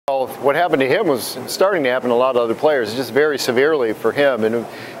Well, what happened to him was starting to happen to a lot of other players, just very severely for him. And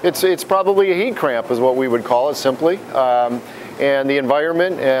it's probably a heat cramp is what we would call it simply. And the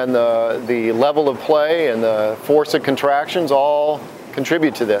environment and the level of play and the force of contractions all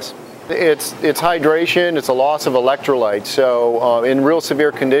contribute to this. It's hydration, it's a loss of electrolytes. So in real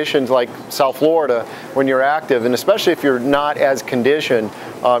severe conditions like South Florida, when you're active, and especially if you're not as conditioned,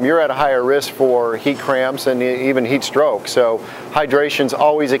 you're at a higher risk for heat cramps and even heat stroke. So hydration's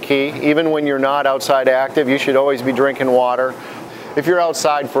always a key. Even when you're not outside active, you should always be drinking water. If you're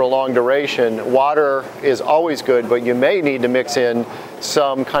outside for a long duration, water is always good, but you may need to mix in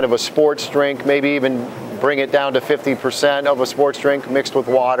some kind of a sports drink, maybe even bring it down to 50% of a sports drink mixed with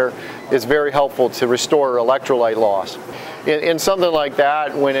water is very helpful to restore electrolyte loss. In something like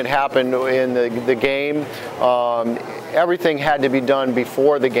that, when it happened in the game, everything had to be done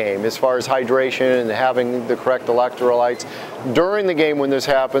before the game as far as hydration and having the correct electrolytes. During the game when this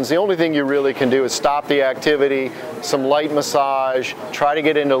happens, the only thing you really can do is stop the activity, some light massage, try to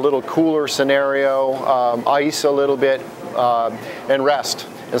get into a little cooler scenario, ice a little bit, and rest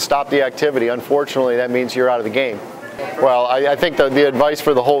and stop the activity. Unfortunately, that means you're out of the game. Well, I think the advice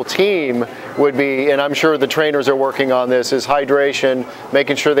for the whole team would be, and I'm sure the trainers are working on this, is hydration,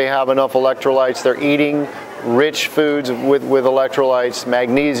 making sure they have enough electrolytes. They're eating rich foods with electrolytes,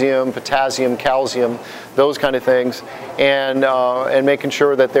 magnesium, potassium, calcium, those kind of things, and making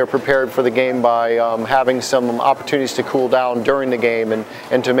sure that they're prepared for the game by having some opportunities to cool down during the game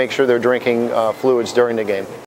and to make sure they're drinking fluids during the game.